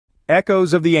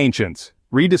Echoes of the Ancients,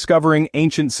 Rediscovering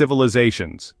Ancient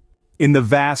Civilizations. In the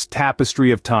vast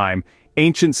tapestry of time,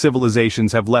 ancient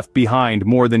civilizations have left behind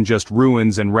more than just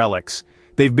ruins and relics.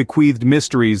 They've bequeathed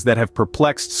mysteries that have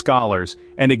perplexed scholars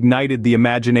and ignited the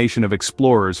imagination of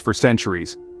explorers for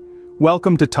centuries.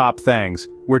 Welcome to TopThangs,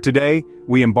 where today,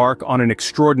 we embark on an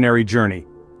extraordinary journey.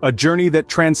 A journey that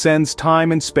transcends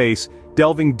time and space,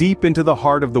 delving deep into the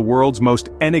heart of the world's most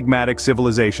enigmatic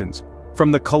civilizations. From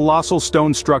the colossal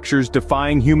stone structures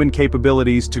defying human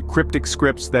capabilities to cryptic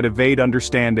scripts that evade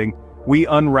understanding, we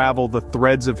unravel the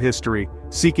threads of history,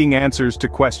 seeking answers to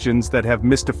questions that have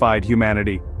mystified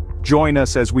humanity. Join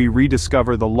us as we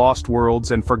rediscover the lost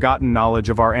worlds and forgotten knowledge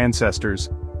of our ancestors.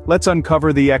 Let's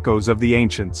uncover the echoes of the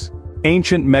ancients.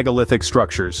 Ancient megalithic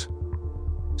structures.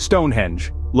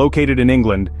 Stonehenge. Located in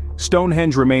England,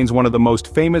 Stonehenge remains one of the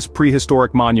most famous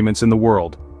prehistoric monuments in the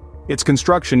world. Its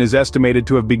construction is estimated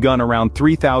to have begun around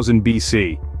 3000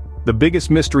 BC. The biggest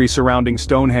mystery surrounding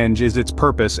Stonehenge is its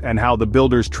purpose and how the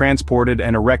builders transported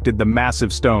and erected the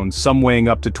massive stones, some weighing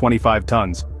up to 25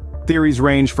 tons. Theories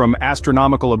range from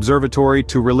astronomical observatory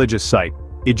to religious site.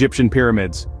 Egyptian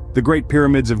pyramids. The Great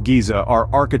Pyramids of Giza are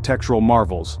architectural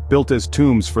marvels, built as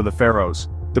tombs for the pharaohs.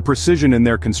 The precision in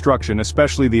their construction,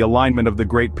 especially the alignment of the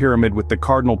Great Pyramid with the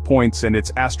cardinal points and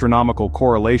its astronomical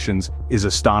correlations, is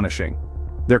astonishing.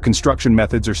 Their construction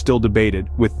methods are still debated,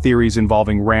 with theories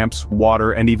involving ramps,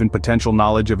 water, and even potential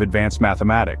knowledge of advanced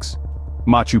mathematics.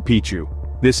 Machu Picchu.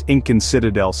 This Incan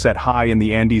citadel set high in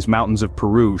the Andes Mountains of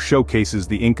Peru showcases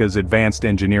the Incas' advanced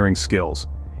engineering skills.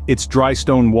 Its dry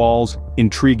stone walls,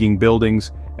 intriguing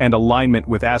buildings, and alignment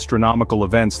with astronomical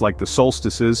events like the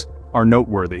solstices are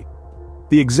noteworthy.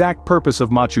 The exact purpose of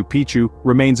Machu Picchu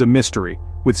remains a mystery,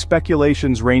 with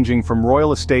speculations ranging from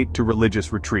royal estate to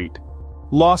religious retreat.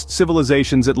 Lost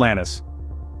civilizations. Atlantis.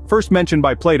 First mentioned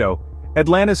by Plato,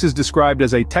 Atlantis is described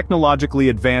as a technologically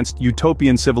advanced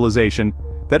utopian civilization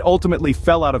that ultimately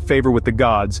fell out of favor with the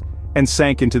gods and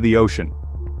sank into the ocean.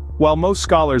 While most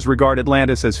scholars regard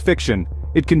Atlantis as fiction,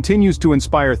 it continues to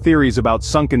inspire theories about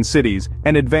sunken cities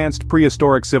and advanced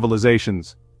prehistoric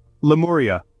civilizations.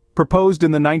 Lemuria. Proposed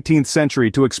in the 19th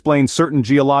century to explain certain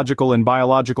geological and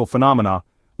biological phenomena,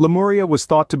 Lemuria was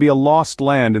thought to be a lost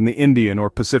land in the Indian or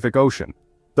Pacific Ocean.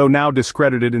 Though now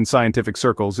discredited in scientific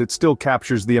circles, it still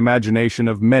captures the imagination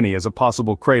of many as a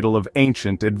possible cradle of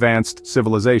ancient, advanced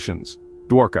civilizations.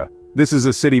 Dwarka. This is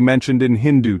a city mentioned in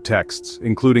Hindu texts,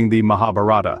 including the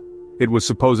Mahabharata. It was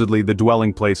supposedly the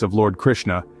dwelling place of Lord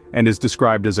Krishna, and is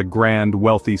described as a grand,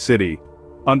 wealthy city.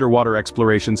 Underwater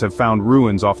explorations have found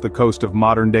ruins off the coast of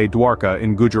modern-day Dwarka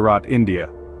in Gujarat, India,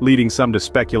 leading some to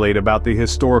speculate about the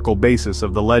historical basis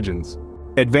of the legends.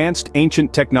 Advanced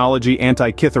ancient technology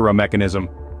Antikythera mechanism.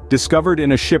 Discovered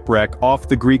in a shipwreck off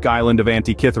the Greek island of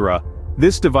Antikythera,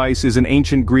 this device is an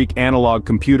ancient Greek analog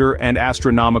computer and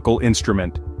astronomical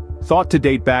instrument. Thought to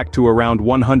date back to around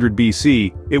 100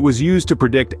 BC, it was used to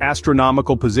predict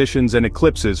astronomical positions and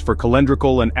eclipses for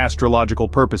calendrical and astrological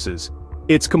purposes.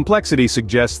 Its complexity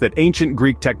suggests that ancient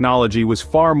Greek technology was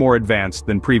far more advanced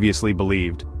than previously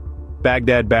believed.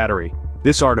 Baghdad Battery.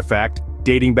 This artifact,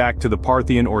 dating back to the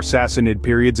Parthian or Sassanid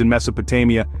periods in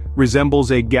Mesopotamia,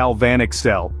 resembles a galvanic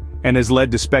cell, and has led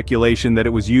to speculation that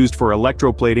it was used for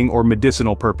electroplating or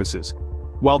medicinal purposes.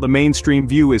 While the mainstream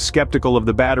view is skeptical of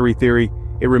the battery theory,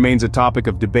 it remains a topic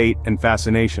of debate and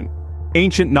fascination.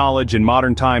 Ancient knowledge in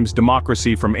modern times.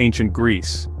 Democracy from ancient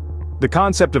Greece. The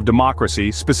concept of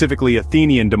democracy, specifically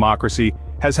Athenian democracy,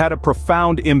 has had a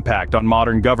profound impact on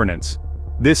modern governance.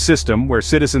 This system, where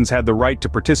citizens had the right to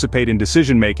participate in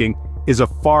decision-making, is a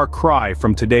far cry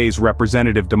from today's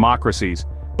representative democracies,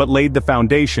 but laid the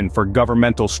foundation for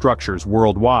governmental structures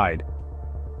worldwide.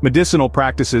 Medicinal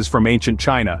practices from ancient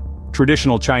China.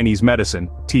 Traditional Chinese medicine,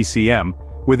 TCM,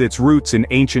 with its roots in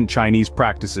ancient Chinese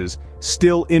practices,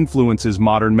 still influences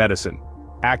modern medicine.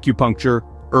 Acupuncture,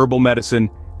 herbal medicine,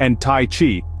 and Tai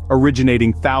Chi,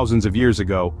 originating thousands of years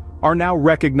ago, are now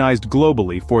recognized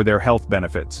globally for their health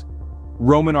benefits.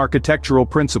 Roman architectural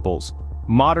principles.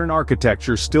 Modern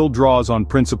architecture still draws on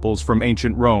principles from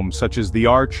ancient Rome, such as the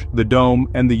arch, the dome,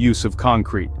 and the use of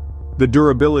concrete. The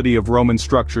durability of Roman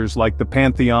structures like the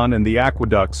Pantheon and the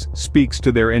aqueducts speaks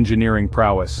to their engineering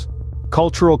prowess.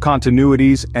 Cultural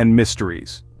continuities and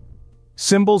mysteries.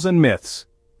 Symbols and myths.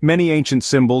 Many ancient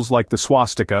symbols like the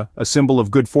swastika, a symbol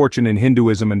of good fortune in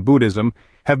Hinduism and Buddhism,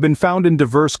 have been found in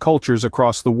diverse cultures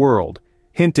across the world,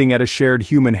 hinting at a shared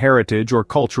human heritage or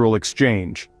cultural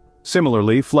exchange.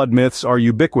 Similarly, flood myths are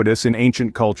ubiquitous in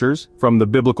ancient cultures, from the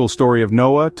biblical story of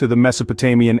Noah to the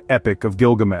Mesopotamian epic of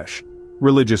Gilgamesh.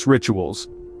 Religious rituals.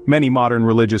 Many modern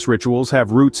religious rituals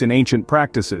have roots in ancient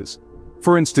practices.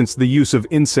 For instance, the use of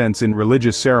incense in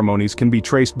religious ceremonies can be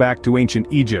traced back to ancient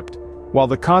Egypt, while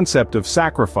the concept of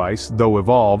sacrifice, though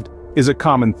evolved, is a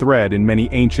common thread in many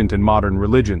ancient and modern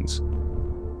religions.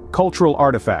 Cultural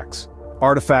artifacts.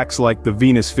 Artifacts like the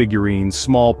Venus figurines,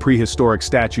 small prehistoric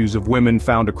statues of women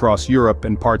found across Europe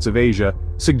and parts of Asia,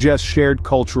 suggest shared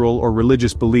cultural or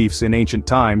religious beliefs in ancient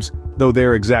times, though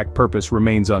their exact purpose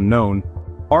remains unknown.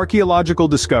 Archaeological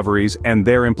discoveries and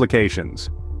their implications.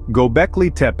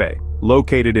 Göbekli Tepe.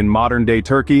 Located in modern-day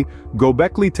Turkey,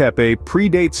 Göbekli Tepe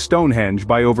predates Stonehenge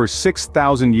by over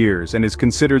 6,000 years and is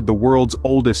considered the world's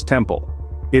oldest temple.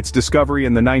 Its discovery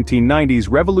in the 1990s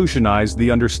revolutionized the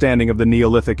understanding of the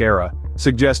Neolithic era,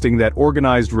 suggesting that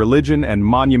organized religion and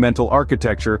monumental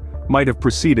architecture might have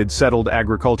preceded settled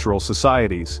agricultural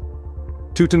societies.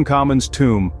 Tutankhamun's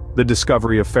tomb, the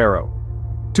discovery of Pharaoh.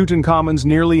 Tutankhamun's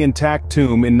nearly intact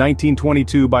tomb in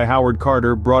 1922 by Howard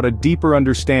Carter brought a deeper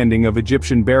understanding of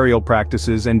Egyptian burial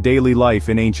practices and daily life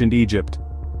in ancient Egypt.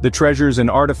 The treasures and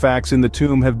artifacts in the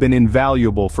tomb have been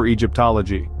invaluable for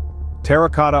Egyptology.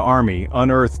 Terracotta Army,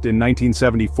 unearthed in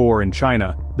 1974 in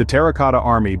China, the Terracotta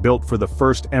Army built for the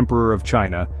first emperor of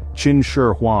China, Qin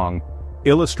Shi Huang,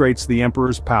 illustrates the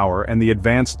emperor's power and the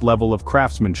advanced level of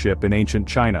craftsmanship in ancient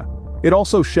China. It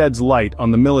also sheds light on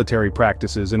the military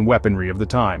practices and weaponry of the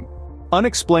time.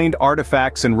 Unexplained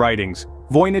artifacts and writings.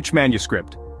 Voynich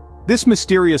manuscript. This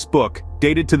mysterious book,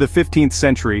 dated to the 15th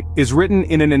century, is written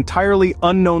in an entirely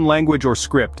unknown language or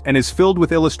script and is filled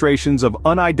with illustrations of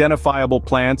unidentifiable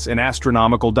plants and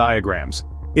astronomical diagrams.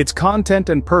 Its content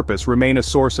and purpose remain a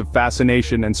source of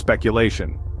fascination and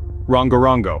speculation.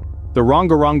 Rongorongo. The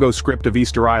Rongorongo script of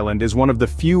Easter Island is one of the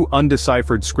few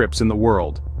undeciphered scripts in the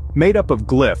world. Made up of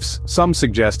glyphs, some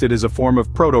suggest it is a form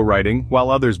of proto-writing,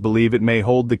 while others believe it may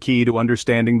hold the key to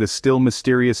understanding the still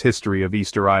mysterious history of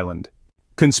Easter Island.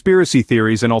 Conspiracy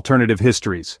theories and alternative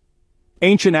histories.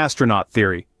 Ancient astronaut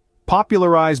theory.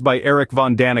 Popularized by Erich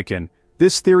von Däniken,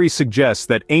 this theory suggests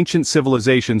that ancient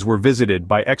civilizations were visited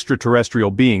by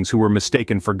extraterrestrial beings who were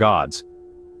mistaken for gods.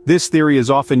 This theory is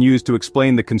often used to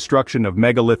explain the construction of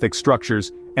megalithic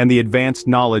structures and the advanced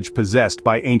knowledge possessed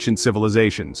by ancient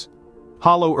civilizations.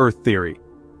 Hollow Earth theory.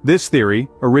 This theory,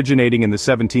 originating in the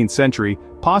 17th century,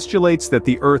 postulates that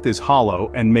the Earth is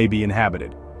hollow and may be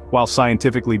inhabited. While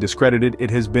scientifically discredited,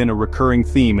 it has been a recurring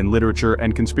theme in literature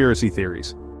and conspiracy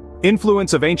theories.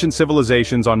 Influence of ancient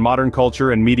civilizations on modern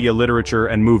culture and media, literature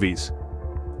and movies.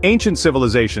 Ancient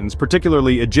civilizations,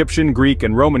 particularly Egyptian, Greek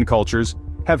and Roman cultures,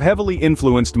 have heavily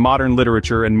influenced modern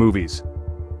literature and movies.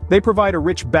 They provide a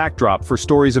rich backdrop for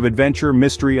stories of adventure,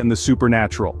 mystery and the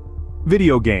supernatural.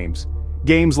 Video games.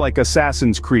 Games like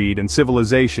Assassin's Creed and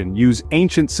Civilization use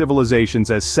ancient civilizations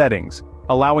as settings,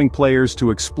 allowing players to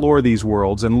explore these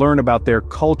worlds and learn about their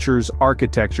cultures,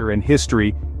 architecture, and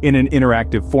history in an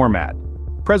interactive format.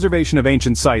 Preservation of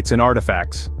ancient sites and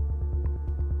artifacts.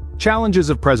 Challenges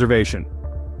of preservation.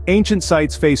 Ancient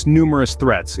sites face numerous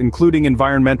threats, including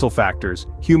environmental factors,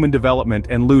 human development,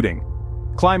 and looting.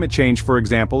 Climate change, for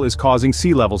example, is causing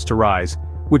sea levels to rise,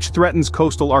 which threatens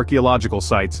coastal archaeological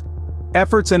sites.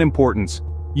 Efforts and importance.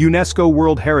 UNESCO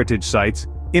World Heritage Sites,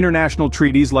 international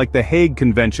treaties like the Hague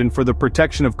Convention for the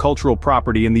Protection of Cultural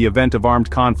Property in the event of armed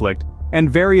conflict, and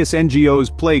various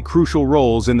NGOs play crucial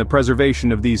roles in the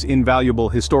preservation of these invaluable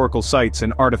historical sites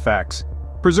and artifacts.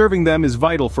 Preserving them is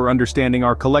vital for understanding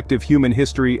our collective human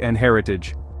history and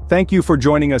heritage. Thank you for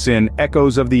joining us in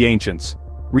Echoes of the Ancients,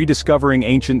 Rediscovering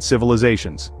Ancient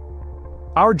Civilizations.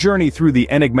 Our journey through the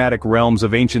enigmatic realms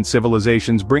of ancient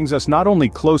civilizations brings us not only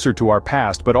closer to our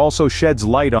past but also sheds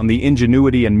light on the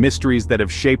ingenuity and mysteries that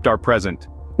have shaped our present.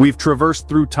 We've traversed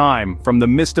through time, from the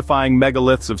mystifying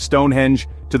megaliths of Stonehenge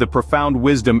to the profound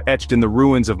wisdom etched in the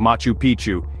ruins of Machu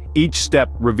Picchu, each step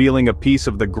revealing a piece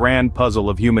of the grand puzzle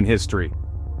of human history.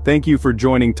 Thank you for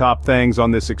joining TopThangs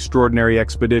on this extraordinary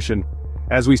expedition.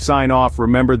 As we sign off,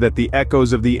 remember that the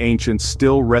echoes of the ancients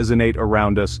still resonate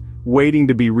around us, waiting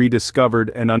to be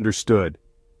rediscovered and understood.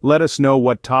 Let us know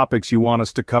what topics you want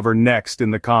us to cover next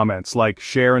in the comments, like,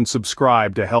 share and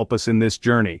subscribe to help us in this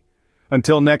journey.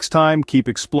 Until next time, keep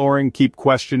exploring, keep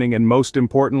questioning, and most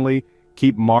importantly,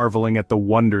 keep marveling at the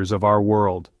wonders of our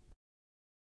world.